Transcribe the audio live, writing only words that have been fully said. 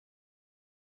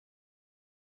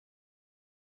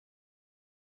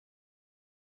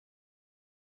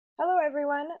Hello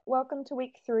everyone, welcome to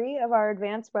week 3 of our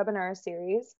advanced webinar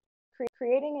series,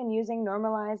 Creating and Using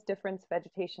Normalized Difference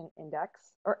Vegetation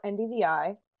Index, or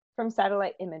NDVI, from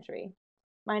Satellite Imagery.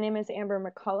 My name is Amber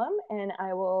McCullum and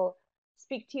I will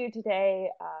speak to you today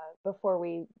before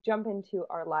we jump into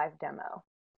our live demo.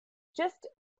 Just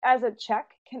as a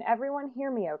check, can everyone hear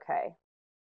me okay?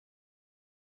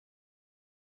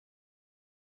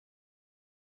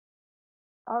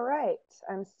 All right,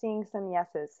 I'm seeing some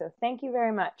yeses, so thank you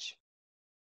very much.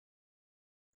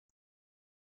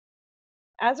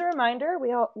 As a reminder,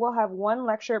 we'll have one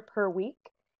lecture per week,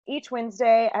 each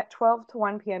Wednesday at 12 to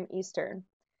 1 p.m. Eastern.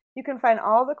 You can find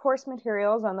all the course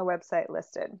materials on the website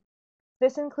listed.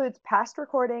 This includes past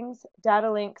recordings,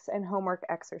 data links, and homework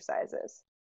exercises.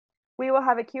 We will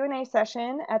have a Q&A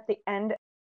session at the end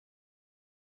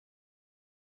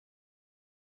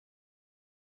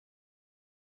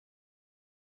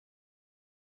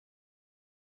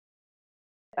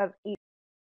of each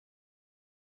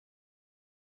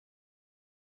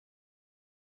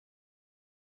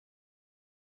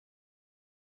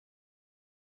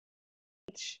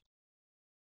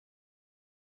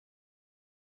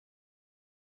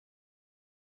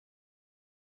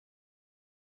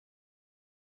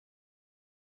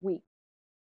week.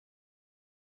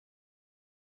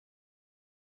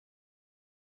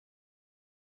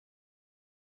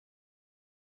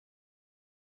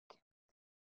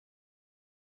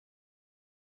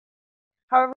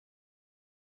 However,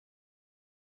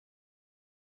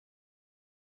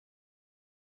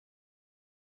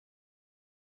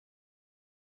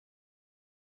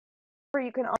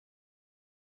 you can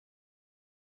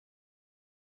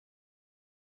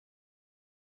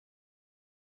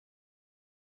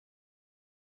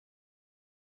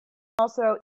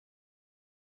also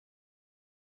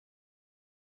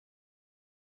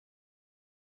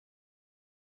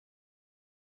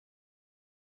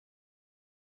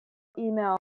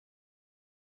email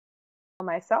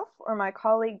myself or my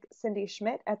colleague Cindy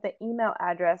Schmidt at the email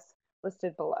address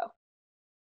listed below.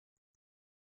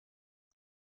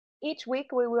 Each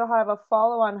week we will have a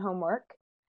follow-on homework.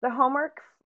 The homework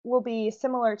will be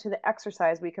similar to the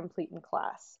exercise we complete in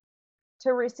class.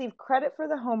 To receive credit for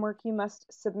the homework, you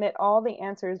must submit all the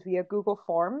answers via Google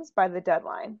Forms by the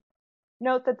deadline.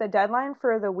 Note that the deadline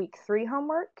for the week 3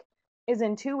 homework is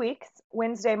in 2 weeks,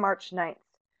 Wednesday, March 9th.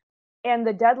 And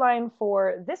the deadline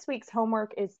for this week's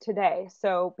homework is today,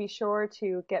 so be sure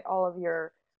to get all of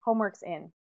your homeworks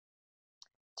in.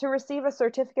 To receive a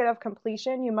certificate of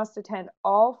completion, you must attend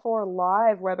all 4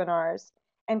 live webinars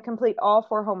and complete all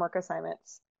 4 homework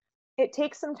assignments. It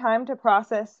takes some time to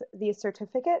process these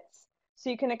certificates,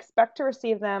 so you can expect to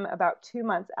receive them about 2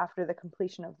 months after the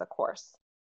completion of the course.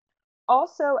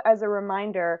 Also, as a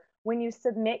reminder, when you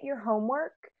submit your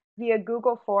homework via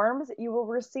Google Forms, you will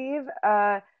receive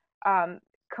a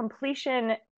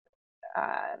completion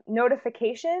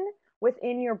notification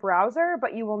within your browser,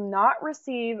 but you will not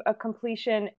receive a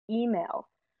completion email.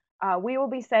 We will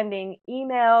be sending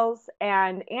emails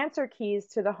and answer keys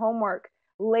to the homework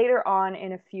later on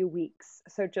in a few weeks,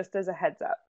 so just as a heads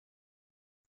up.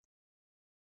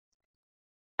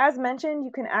 As mentioned,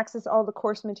 you can access all the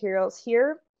course materials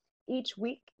here. Each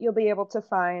week, you'll be able to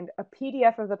find a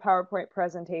PDF of the PowerPoint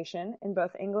presentation in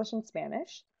both English and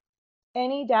Spanish,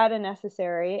 any data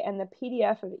necessary, and the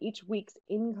PDF of each week's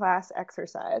in-class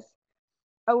exercise,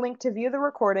 a link to view the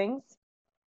recordings,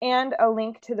 and a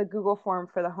link to the Google form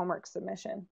for the homework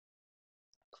submission.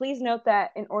 Please note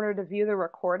that in order to view the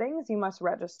recordings, you must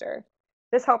register.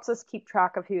 This helps us keep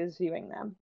track of who is viewing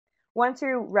them. Once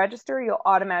you register, you'll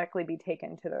automatically be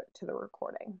taken to the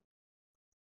recording.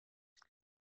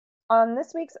 On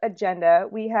this week's agenda,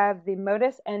 we have the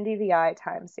MODIS NDVI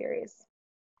Time Series.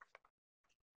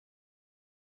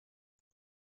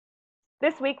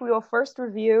 This week, we will first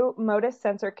review MODIS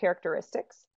sensor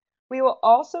characteristics. We will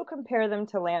also compare them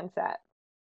to Landsat.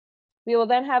 We will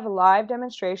then have live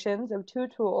demonstrations of 2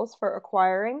 tools for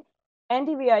acquiring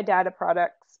NDVI data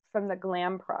products from the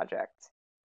GLAM project.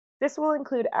 This will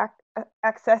include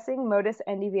accessing MODIS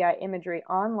NDVI imagery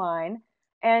online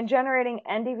and generating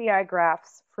NDVI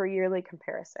graphs for yearly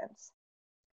comparisons.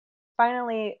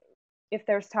 Finally, if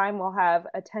there's time, we'll have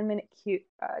a 10-minute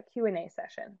Q&A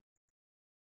session.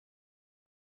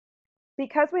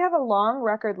 Because we have a long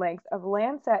record length of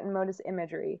Landsat and MODIS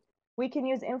imagery, we can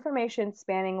use information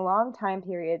spanning long time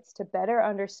periods to better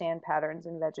understand patterns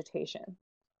in vegetation.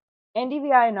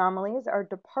 NDVI anomalies are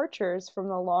departures from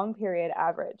the long period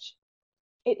average.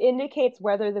 It indicates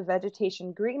whether the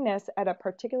vegetation greenness at a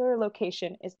particular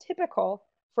location is typical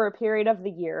for a period of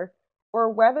the year, or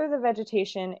whether the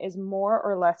vegetation is more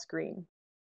or less green.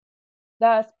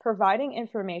 thus providing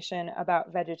information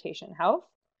about vegetation health,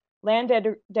 land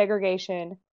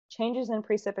degradation, changes in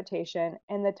precipitation,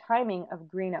 and the timing of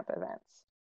green-up events.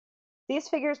 These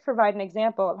figures provide an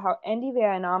example of how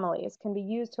NDVI anomalies can be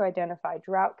used to identify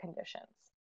drought conditions.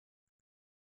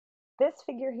 This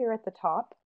figure here at the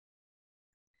top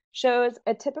shows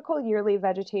a typical yearly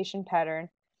vegetation pattern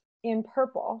in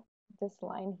purple, this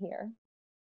line here,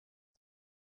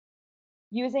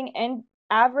 using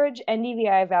average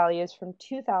NDVI values from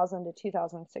 2000 to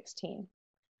 2016,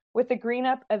 with the green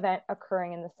up event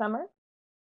occurring in the summer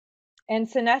and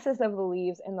senescence of the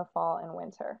leaves in the fall and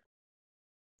winter.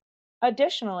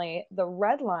 Additionally, the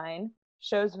red line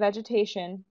shows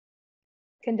vegetation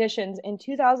conditions in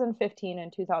 2015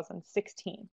 and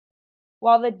 2016.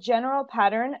 While the general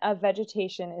pattern of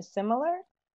vegetation is similar,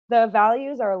 the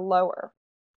values are lower.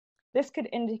 This could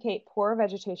indicate poor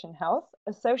vegetation health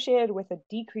associated with a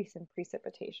decrease in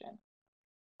precipitation.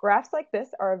 Graphs like this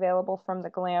are available from the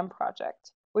GLAM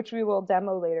project, which we will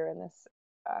demo later in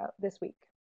this week.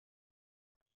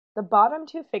 The bottom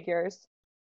two figures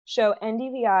show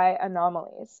NDVI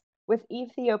anomalies, with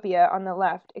Ethiopia on the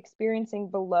left experiencing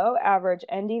below average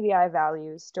NDVI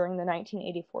values during the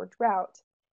 1984 drought,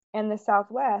 and the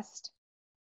Southwest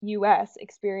US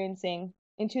experiencing,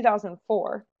 in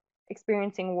 2004,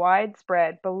 experiencing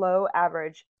widespread below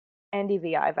average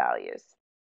NDVI values.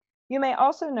 You may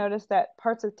also notice that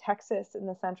parts of Texas in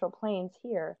the Central Plains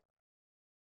here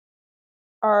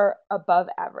are above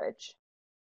average.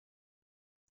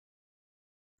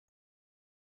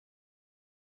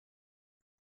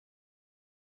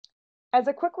 As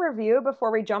a quick review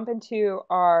before we jump into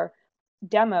our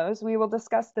demos, we will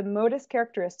discuss the MODIS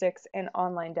characteristics and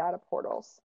online data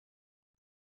portals.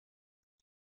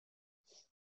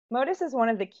 MODIS is one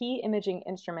of the key imaging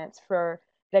instruments for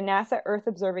the NASA Earth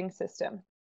Observing System.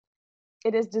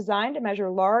 It is designed to measure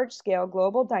large-scale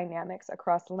global dynamics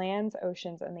across lands,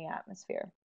 oceans, and the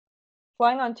atmosphere.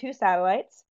 Flying on two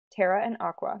satellites, Terra and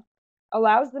Aqua,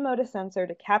 allows the MODIS sensor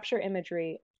to capture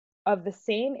imagery of the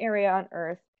same area on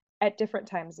Earth at different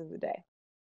times of the day.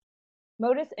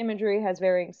 MODIS imagery has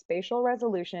varying spatial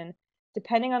resolution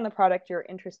depending on the product you're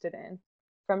interested in,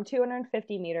 from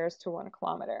 250 meters to 1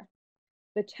 kilometer.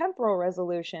 The temporal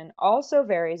resolution also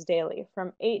varies daily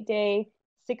from 8-day,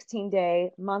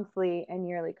 16-day, monthly, and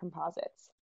yearly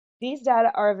composites. These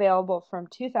data are available from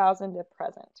 2000 to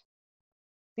present.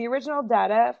 The original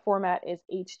data format is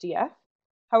HDF.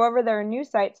 However, there are new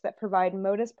sites that provide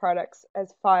MODIS products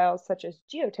as files such as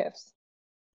GeoTIFFs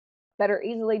that are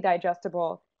easily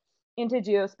digestible into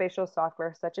geospatial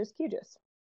software such as QGIS.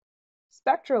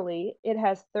 Spectrally, it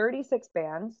has 36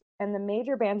 bands, and the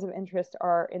major bands of interest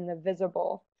are in the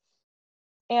visible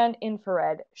and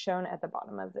infrared, shown at the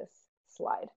bottom of this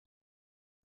slide.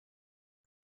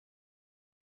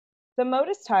 The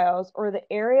MODIS tiles, or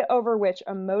the area over which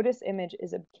a MODIS image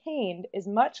is obtained, is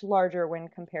much larger when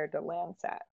compared to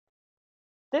Landsat.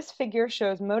 This figure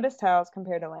shows MODIS tiles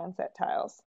compared to Landsat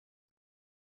tiles.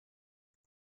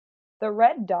 The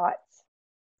red dots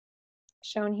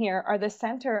shown here are the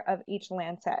center of each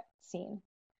Landsat scene.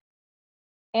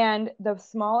 And the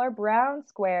smaller brown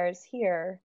squares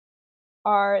here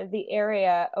are the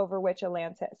area over which a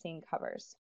Landsat scene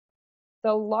covers.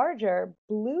 The larger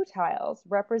blue tiles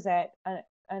represent an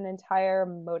entire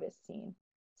MODIS scene.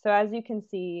 So as you can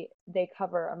see, they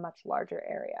cover a much larger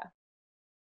area.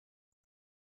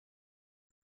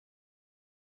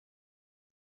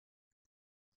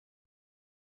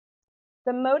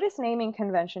 The MODIS naming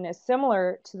convention is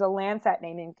similar to the Landsat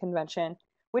naming convention,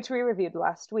 which we reviewed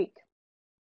last week.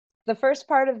 The first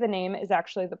part of the name is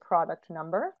actually the product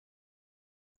number.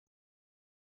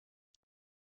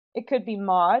 It could be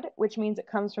MOD, which means it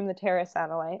comes from the Terra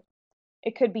satellite.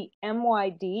 It could be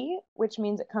MYD, which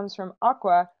means it comes from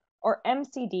Aqua, or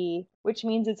MCD, which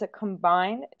means it's a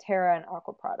combined Terra and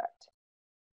Aqua product.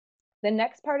 The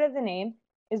next part of the name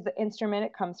is the instrument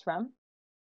it comes from,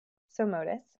 so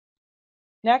MODIS.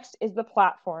 Next is the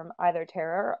platform, either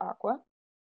Terra or Aqua,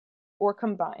 or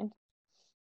combined.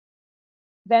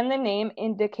 Then the name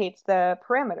indicates the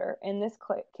parameter, in this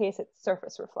case it's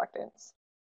surface reflectance.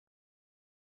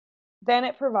 Then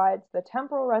it provides the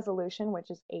temporal resolution, which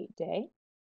is 8-day,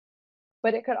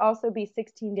 but it could also be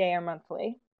 16-day or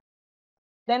monthly.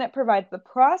 Then it provides the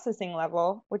processing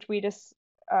level, which we just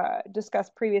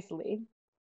discussed previously.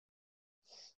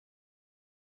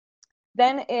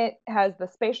 Then it has the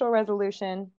spatial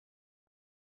resolution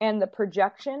and the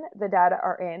projection the data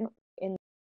are in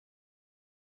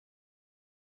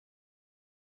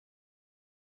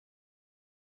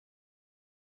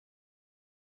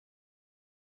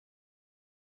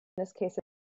this case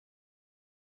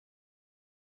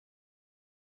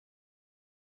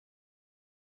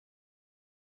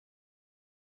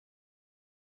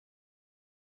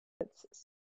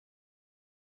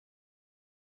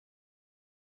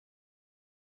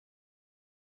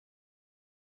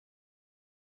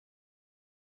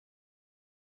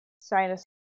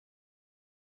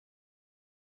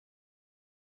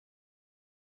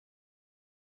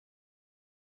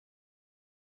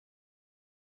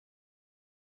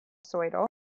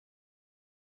sinusoidal.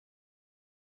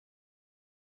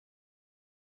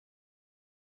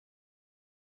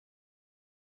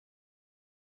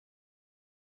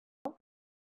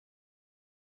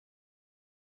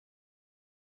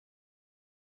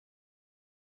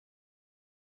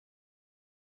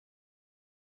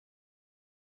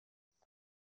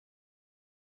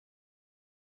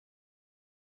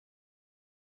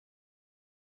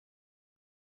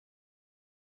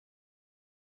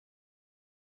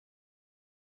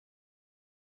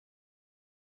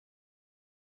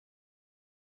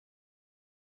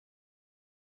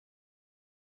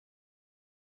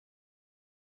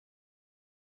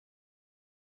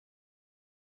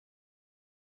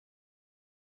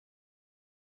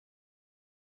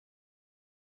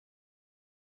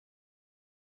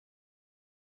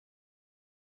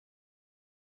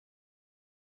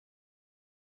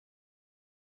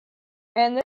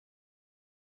 And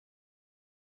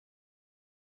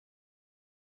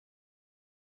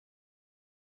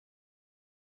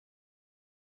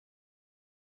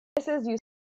this is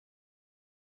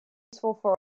useful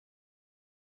for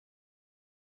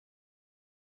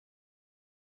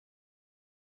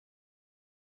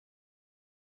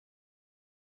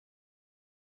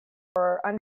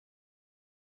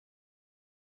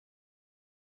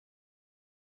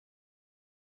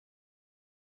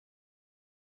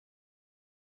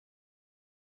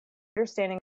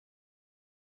understanding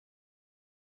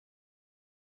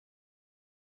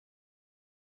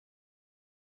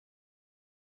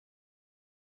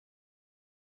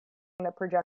the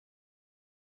projection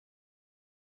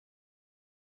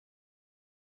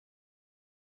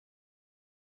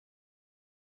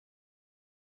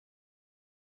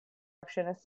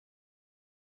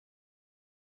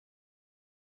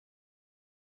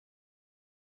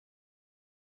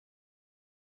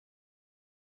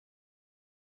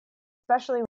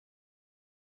especially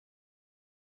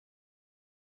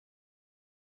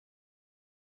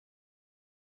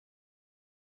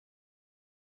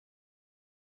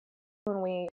when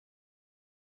we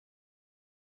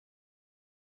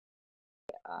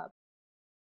uh,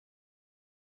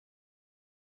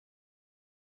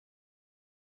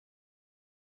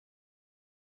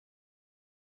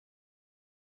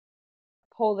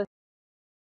 pull this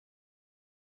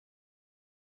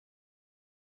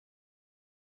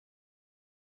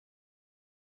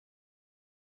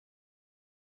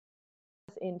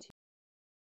into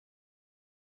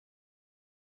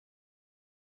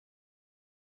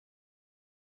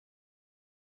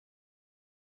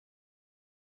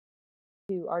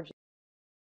our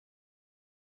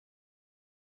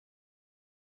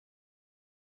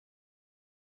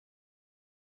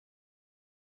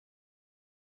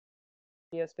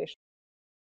geospatial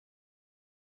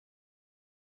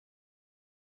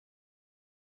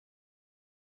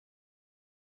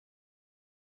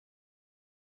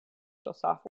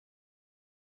software.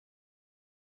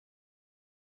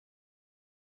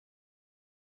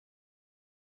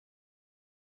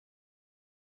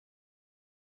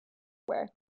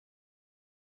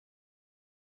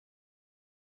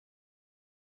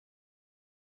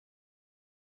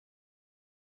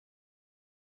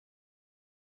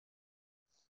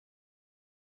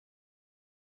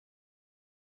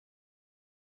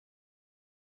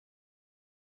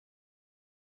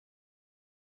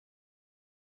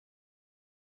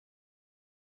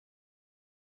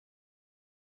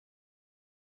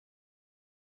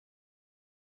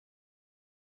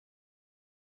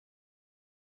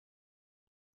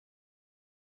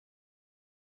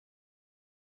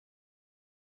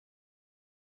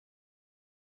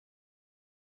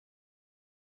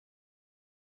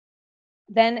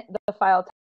 Then the file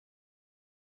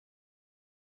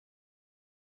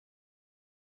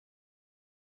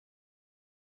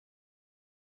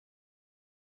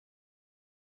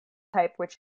type,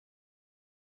 which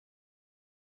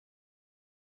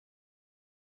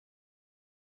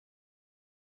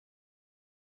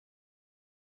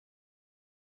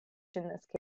in this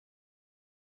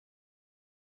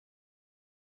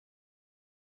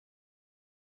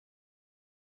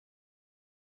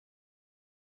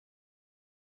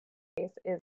case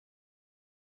is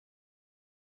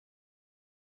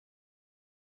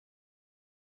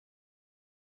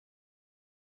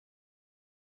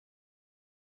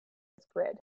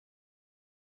grid.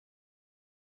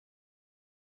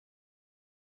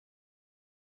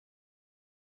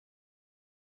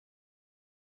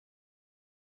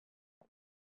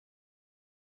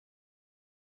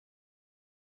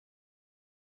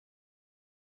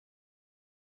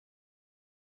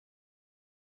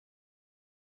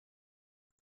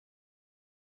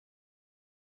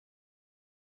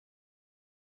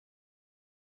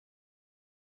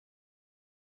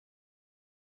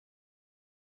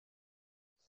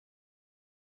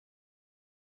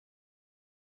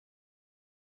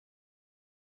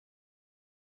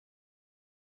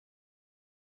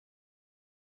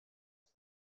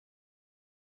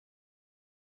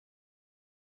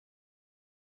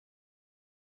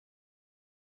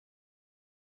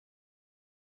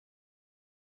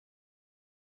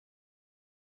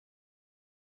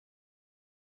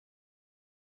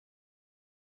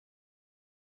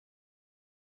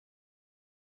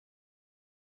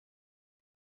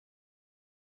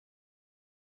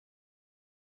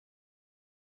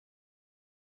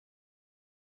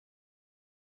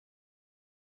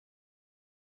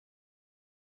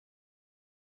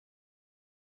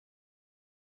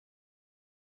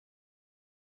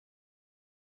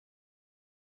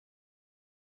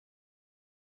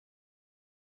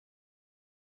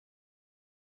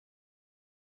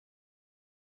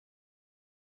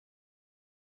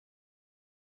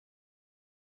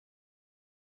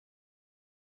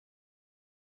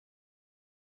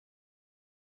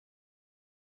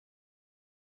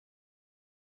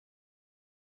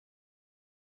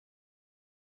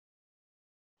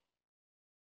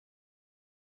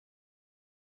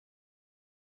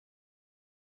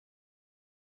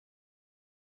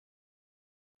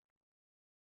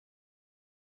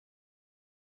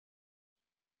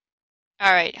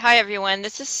 All right. Hi, everyone.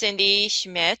 This is Cindy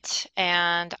Schmidt,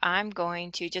 and I'm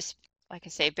going to just, like I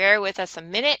say, bear with us a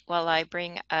minute while I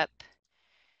bring up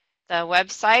the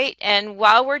website. And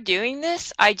while we're doing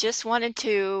this, I just wanted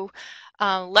to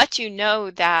let you know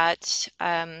that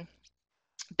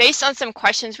based on some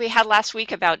questions we had last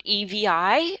week about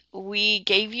EVI, we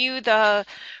gave you the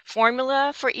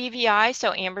formula for EVI.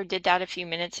 So Amber did that a few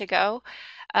minutes ago.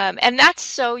 And that's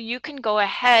so you can go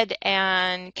ahead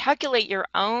and calculate your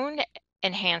own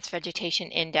enhanced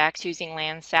vegetation index using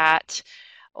Landsat,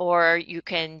 or you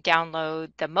can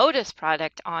download the MODIS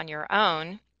product on your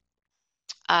own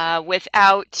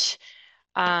without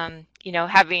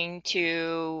having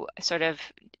to sort of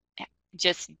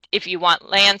just, if you want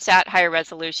Landsat higher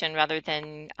resolution rather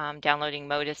than downloading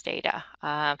MODIS data.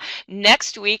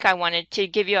 Next week, I wanted to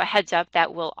give you a heads up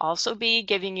that we'll also be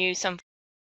giving you some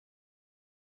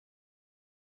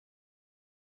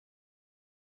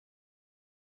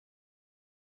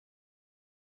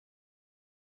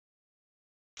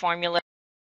formulas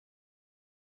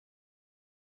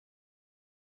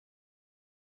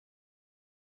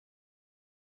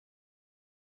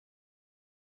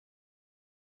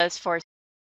for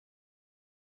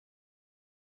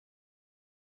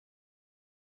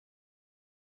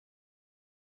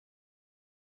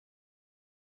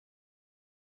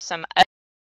some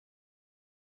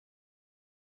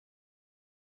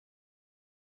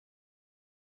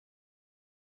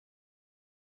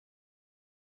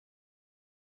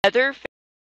other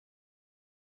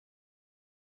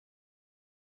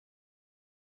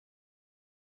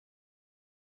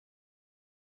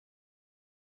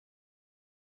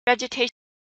vegetation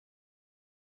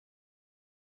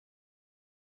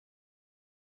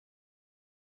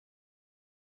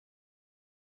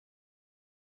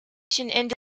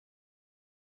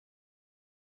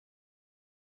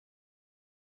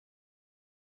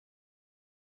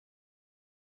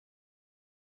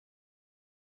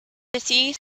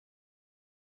indices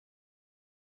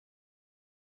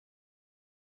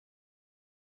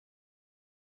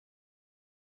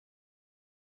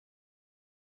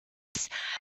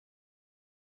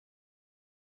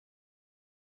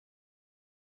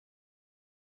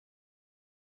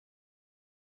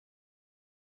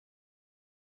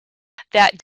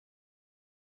that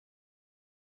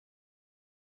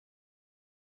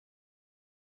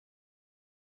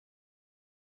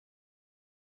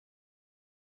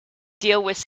deal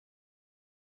with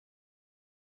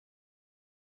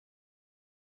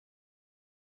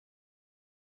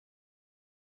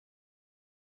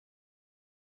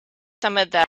some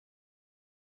of the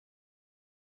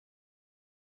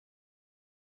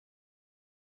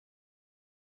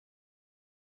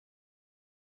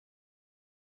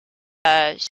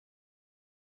uh,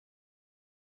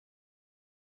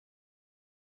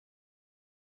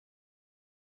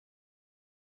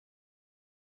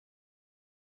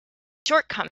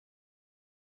 shortcomings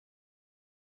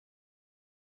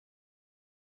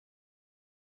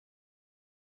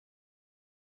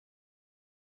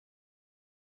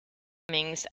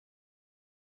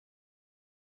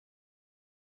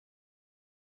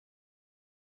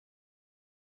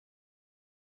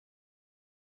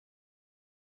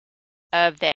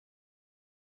of the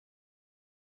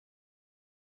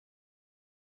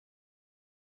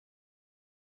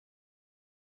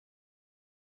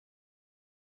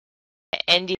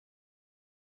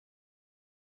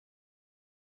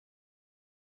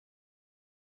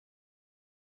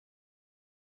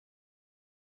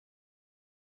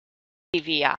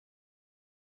NDVI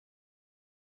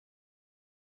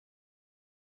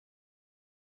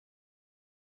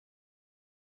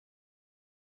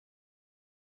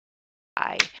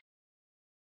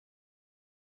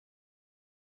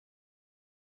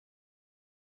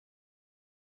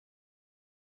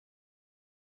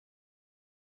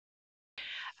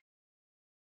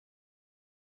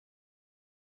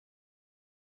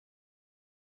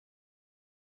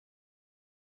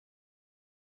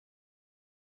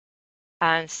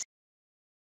and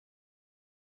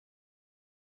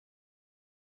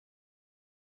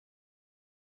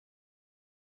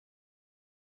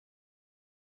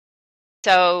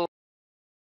so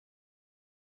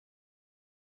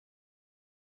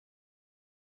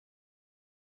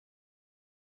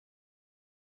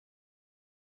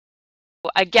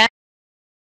again,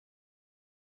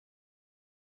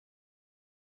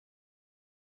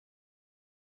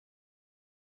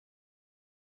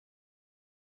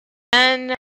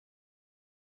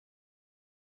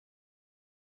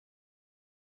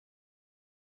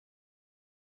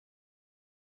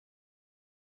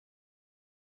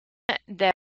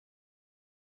 the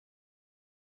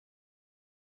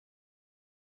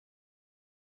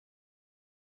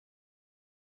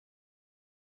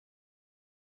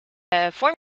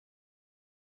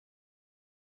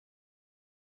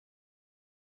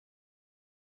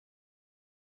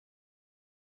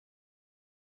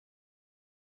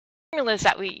formulas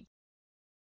that we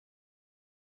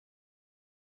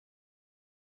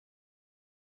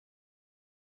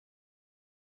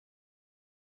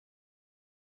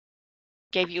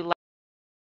gave you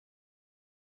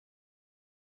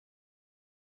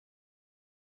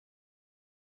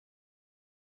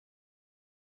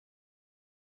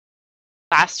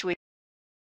last week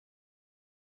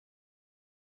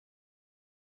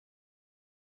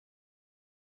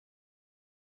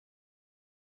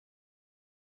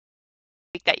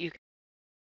that you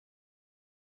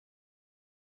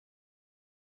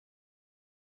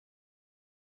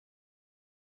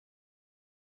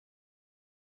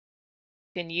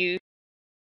can use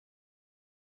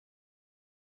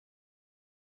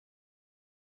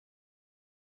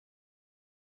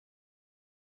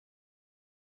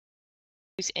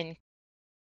in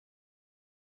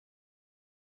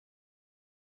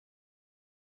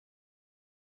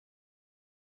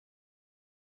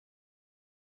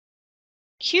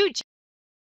QGIS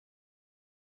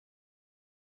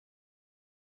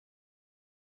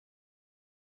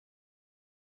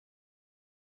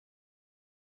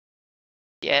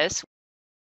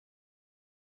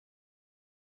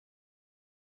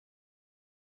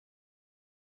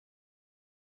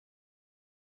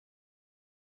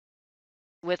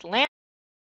with Landsat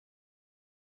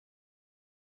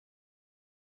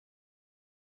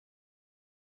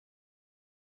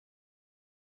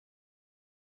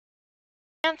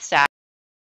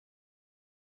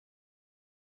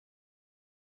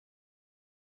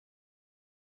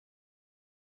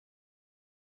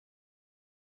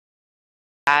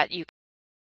you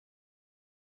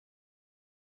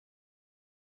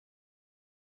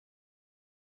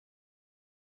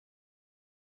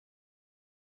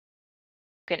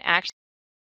can actually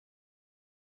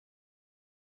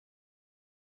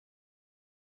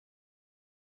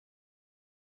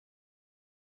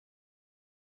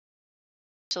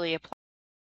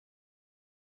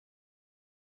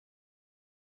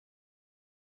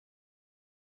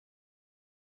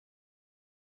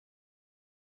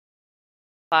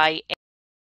apply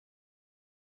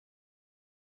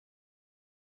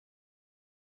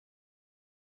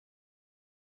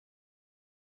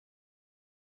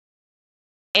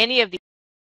any of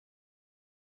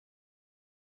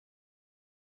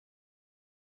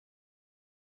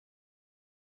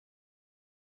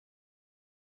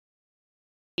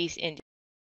these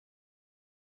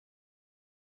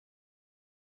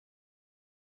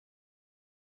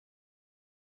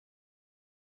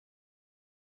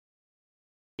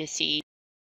indices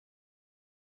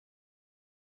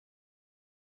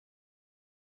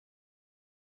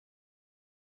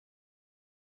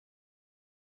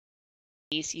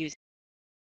using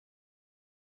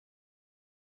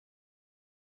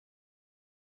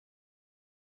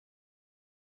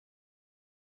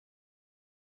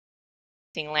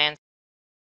Landsat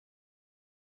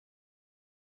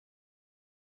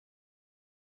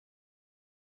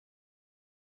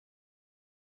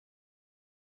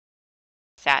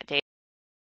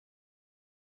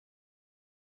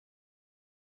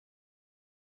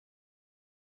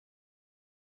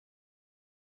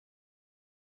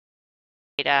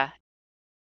data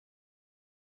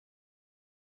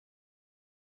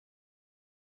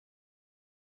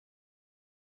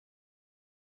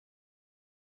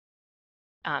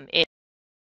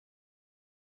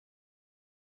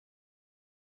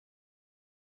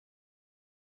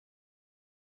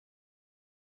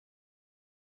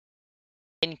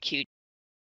in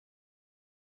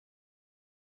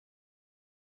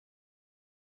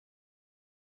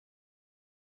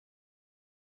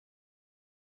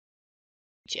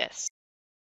QGIS.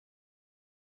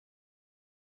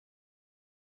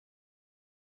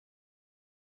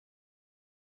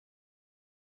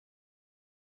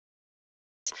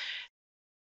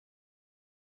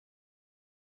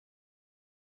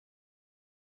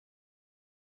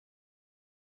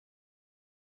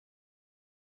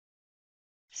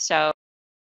 So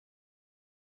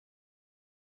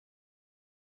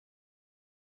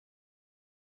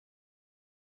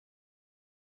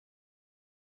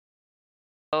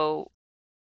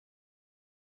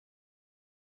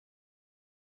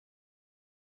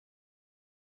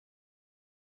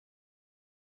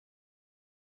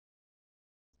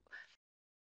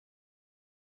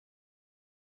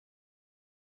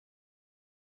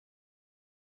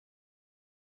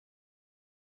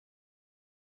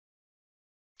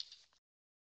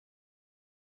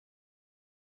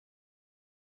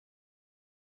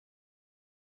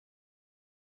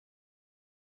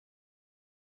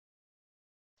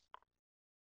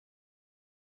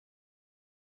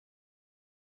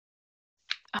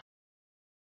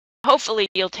hopefully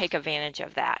you'll take advantage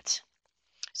of that.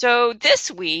 So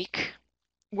this week,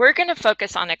 we're going to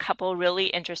focus on a couple really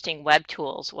interesting web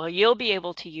tools. Well, you'll be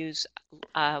able to use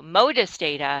MODIS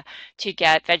data to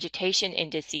get vegetation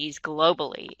indices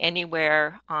globally,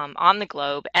 anywhere on the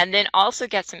globe, and then also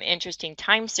get some interesting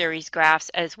time series graphs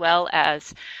as well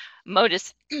as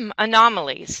MODIS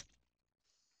anomalies.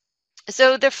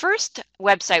 So the first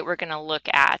website we're going to look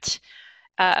at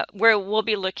where we'll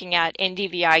be looking at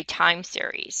NDVI Time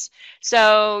Series.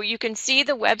 So you can see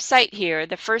the website here.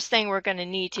 The first thing we're going to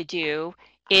need to do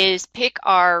is pick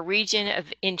our region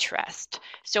of interest.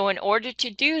 So in order to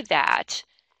do that,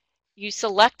 you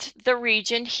select the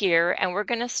region here, and we're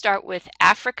going to start with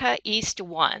Africa East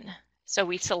 1. So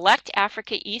we select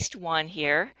Africa East 1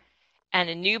 here, and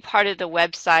a new part of the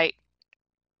website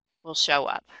will show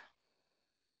up.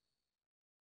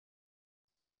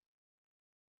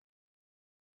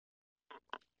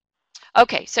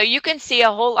 Okay, so you can see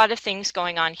a whole lot of things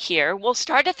going on here. We'll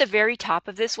start at the very top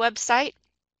of this website.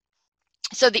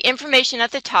 So the information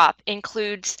at the top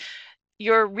includes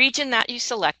your region that you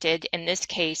selected. In this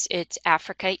case, it's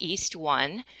Africa East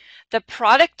 1. The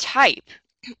product type,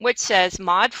 which says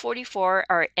MOD 44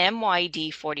 or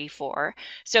MYD 44.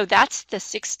 So that's the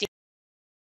 16-day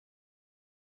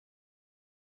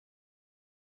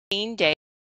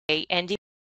NDVI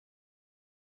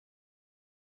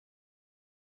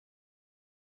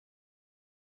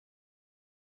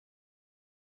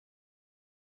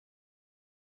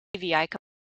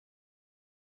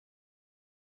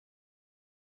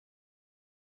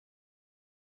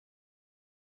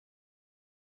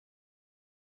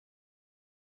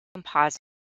composite.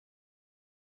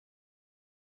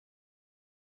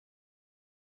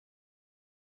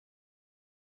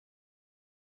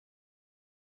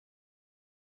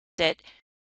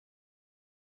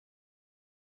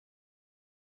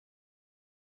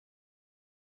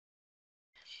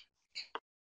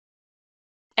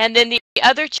 And then the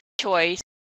other choice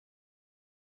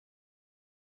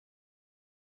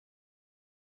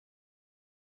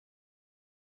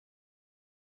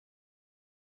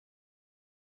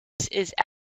is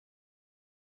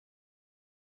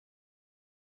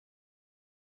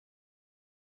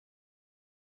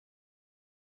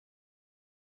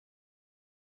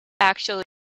actually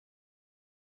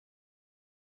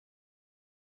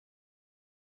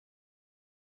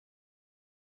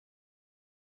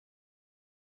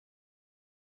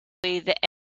the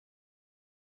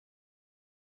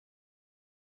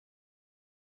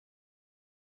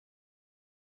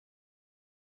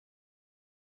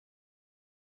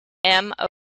MOD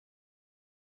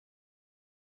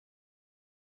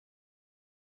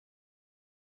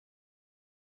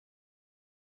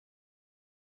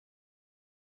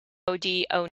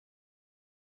oh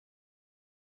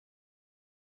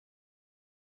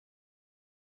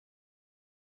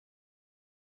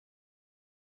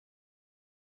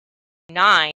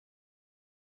 09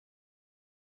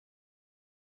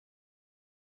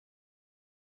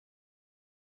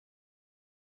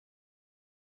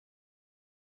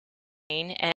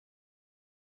 and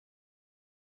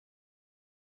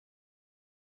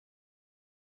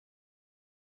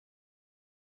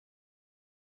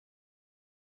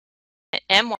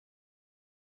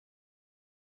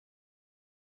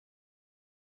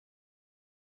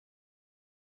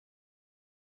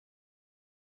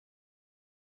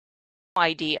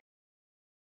MYD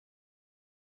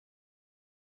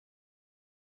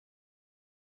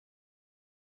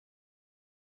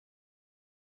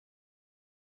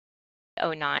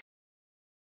 09.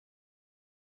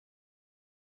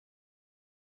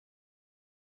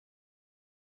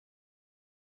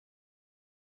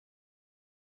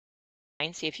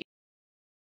 See if you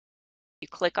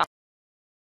click on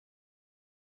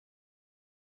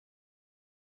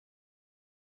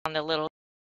the little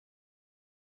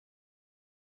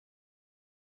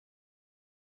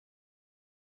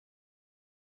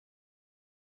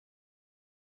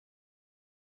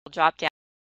drop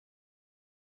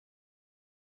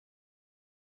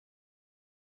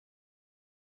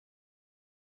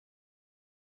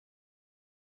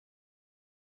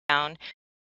down,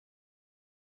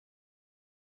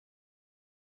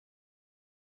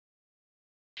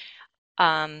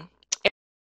 um,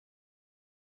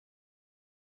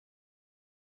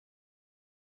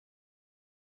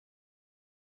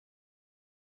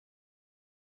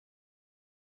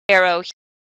 arrow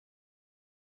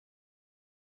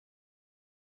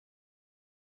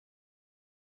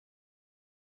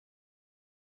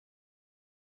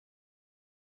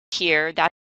here.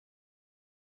 That's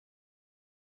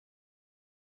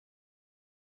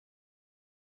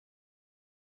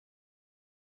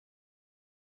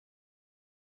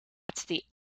the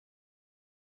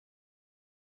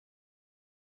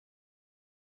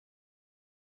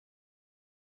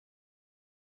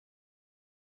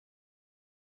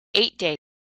day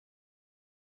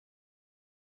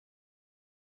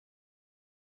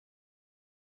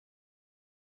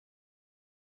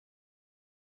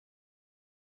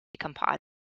composite.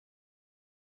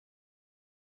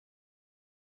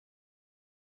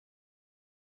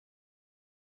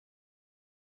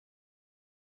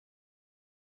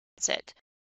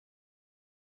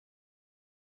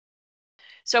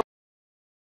 So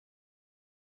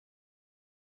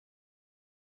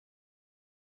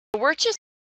we're just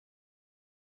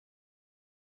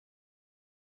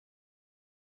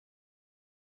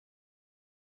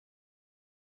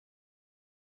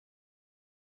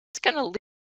going to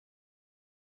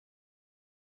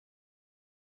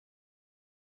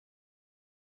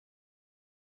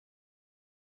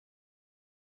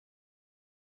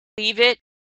leave it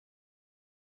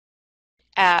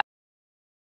at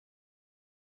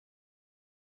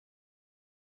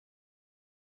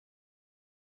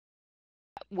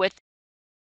with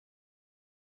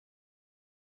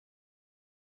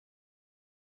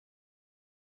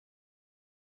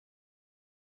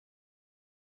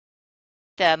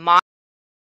the mod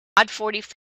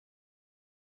 44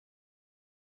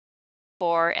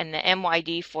 and the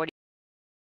MYD 44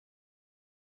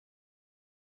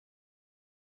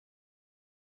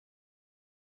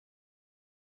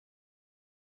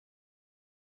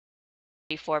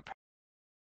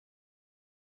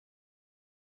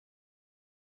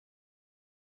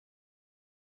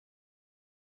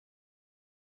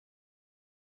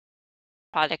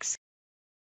 products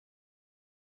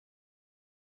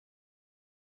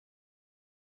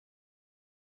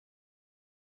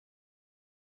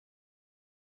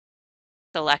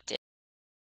selected.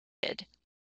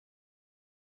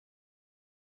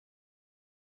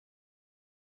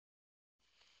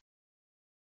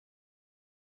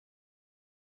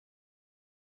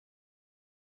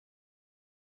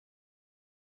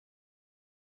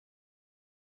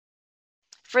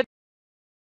 For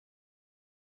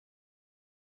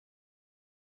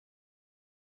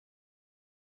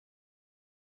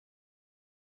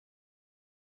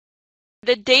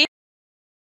the data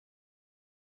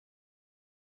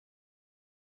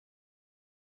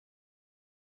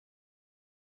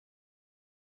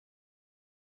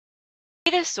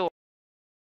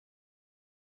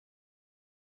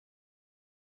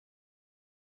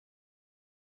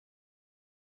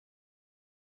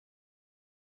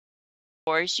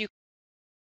source, you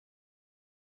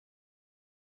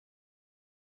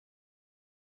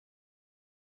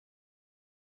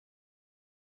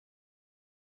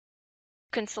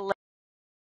can select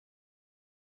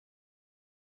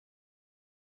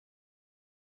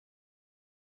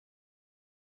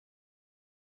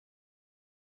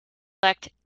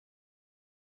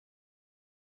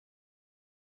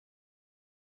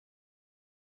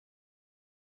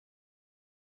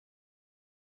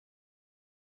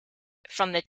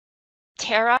from the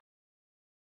Terra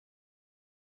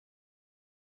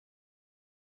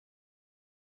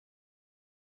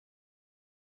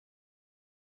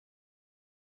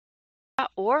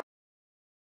or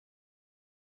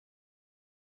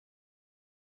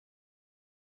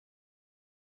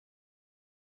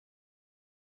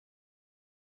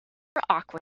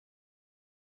Aqua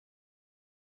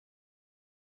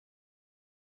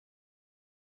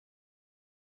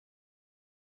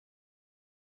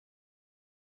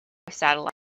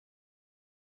satellites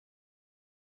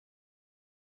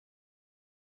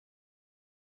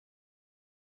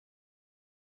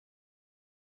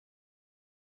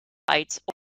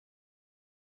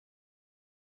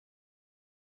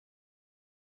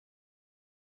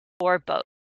or both.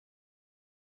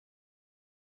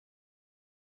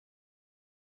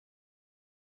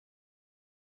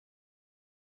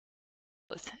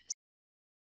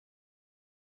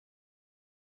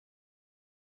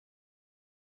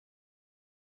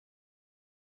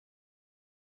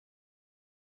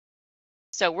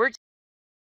 So we're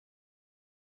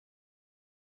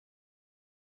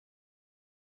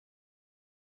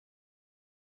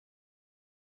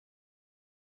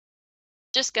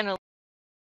just going to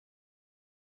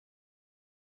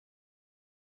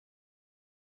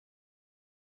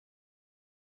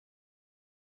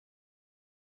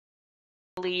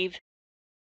leave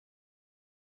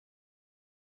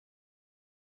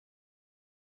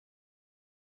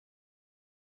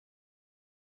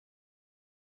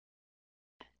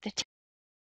the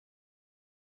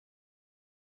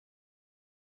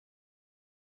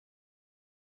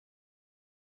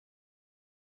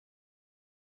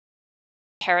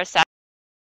Terra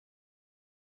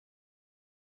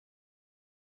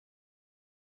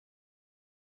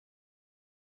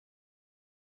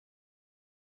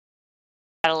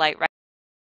satellite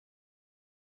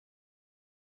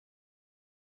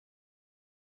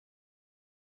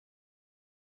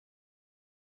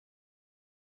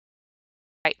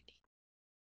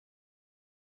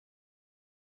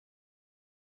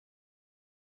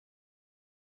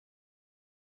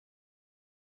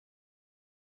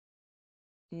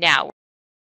Now,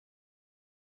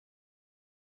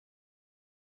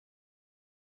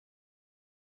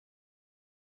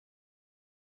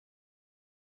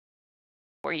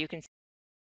 where you can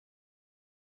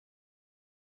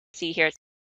see here, it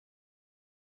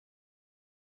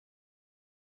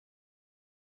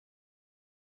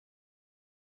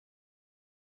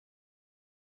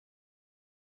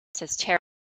says Terra.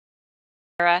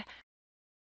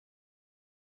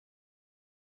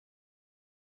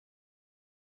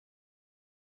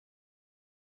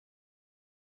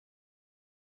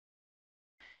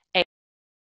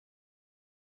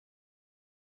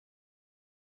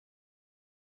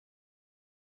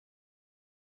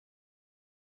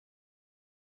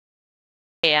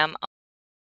 AM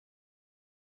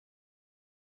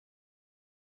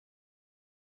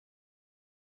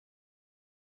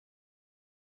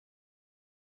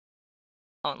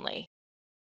only.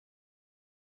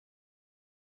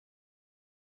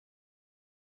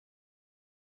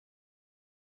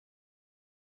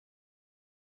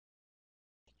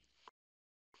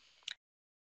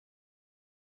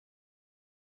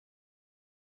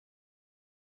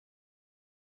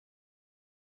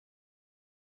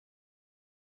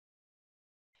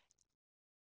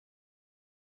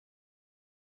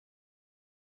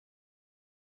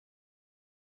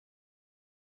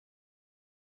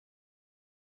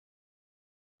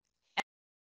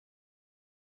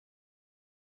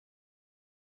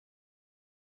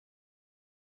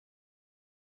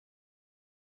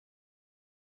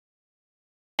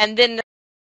 And then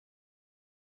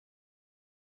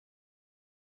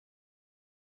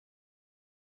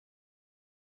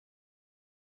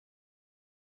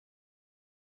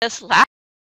this last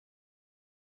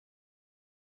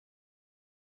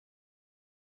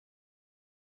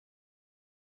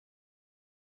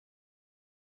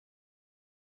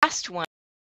one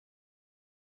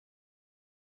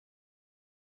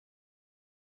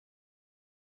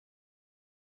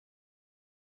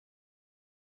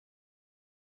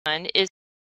is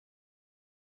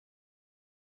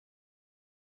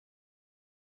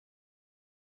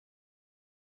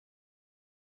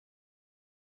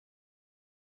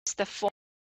the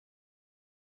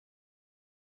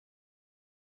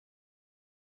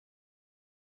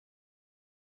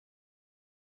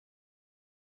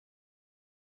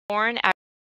foreign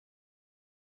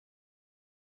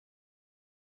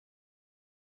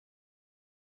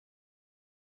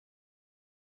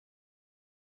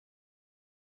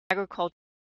agricultural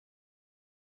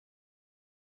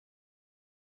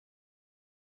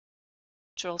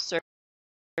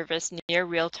service near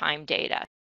real-time data.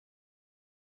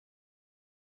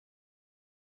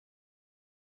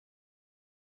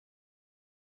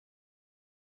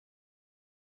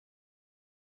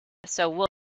 So we'll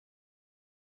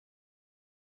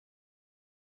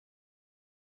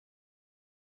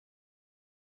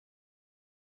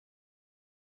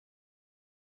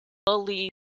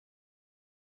leave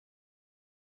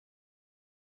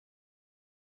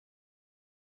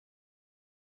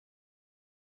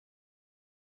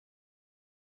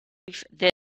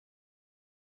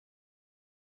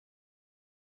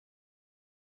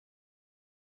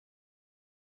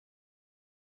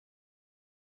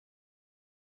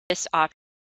this option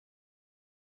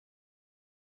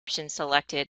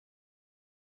selected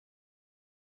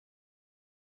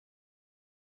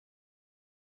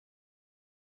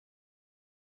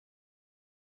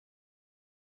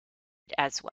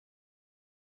as well.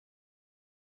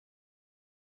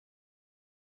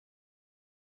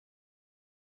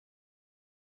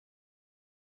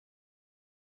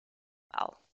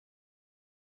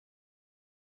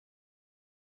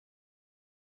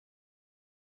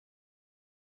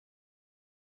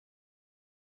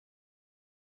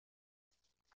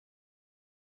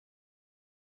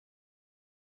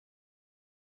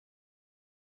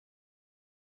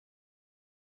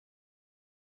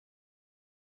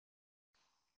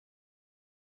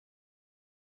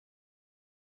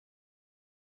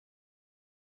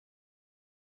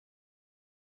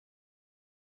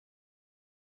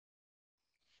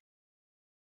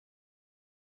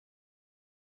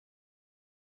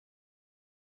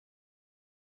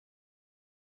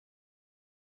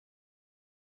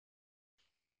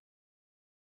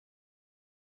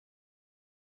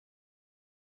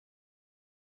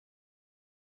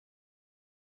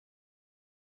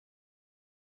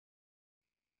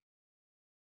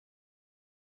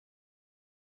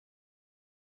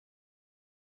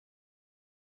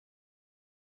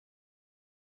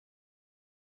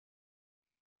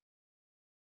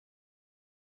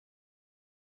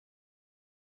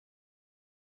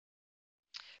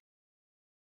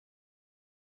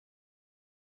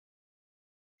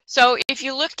 So if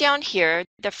you look down here,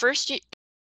 the first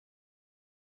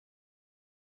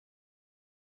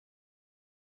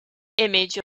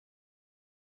image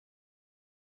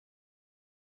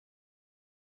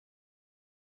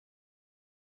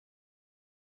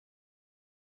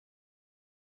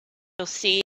you'll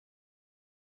see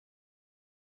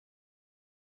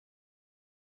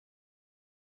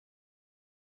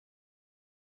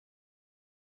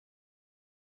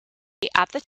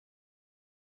at the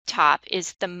top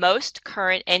is the most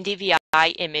current NDVI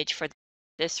image for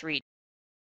this region.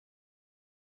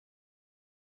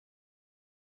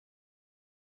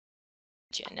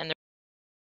 And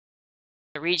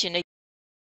the region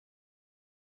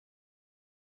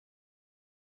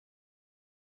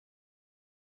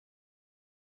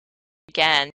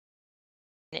again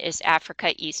is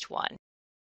Africa East 1.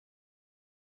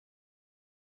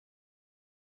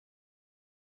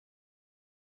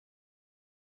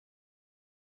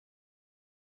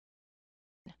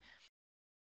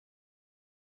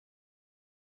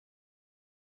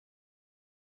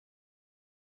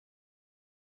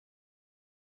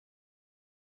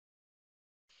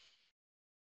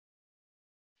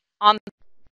 On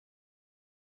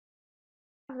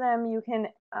them, you can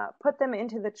put them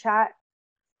into the chat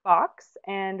box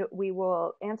and we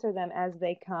will answer them as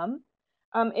they come.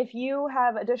 If you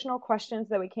have additional questions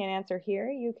that we can't answer here,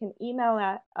 you can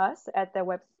email us at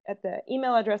the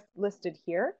email address listed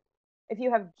here. If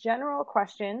you have general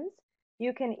questions,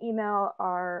 you can email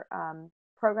our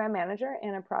program manager,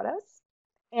 Anna Prados,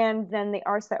 and then the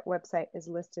ARSET website is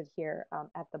listed here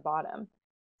at the bottom.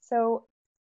 So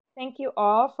thank you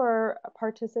all for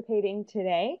participating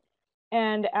today.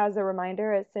 And as a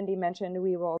reminder, as Cindy mentioned,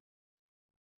 we will.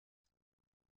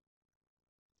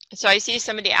 So I see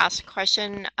somebody asked a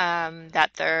question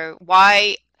that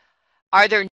why are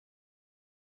there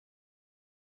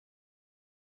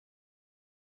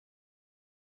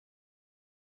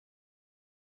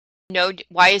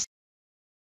why is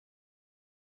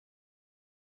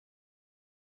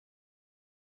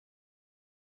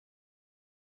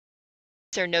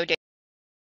there no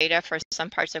data for some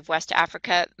parts of West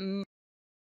Africa?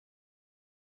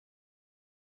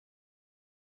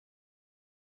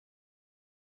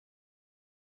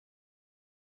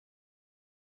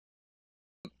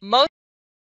 Most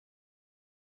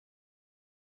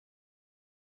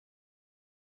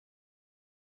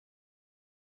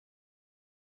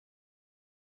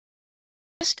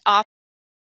often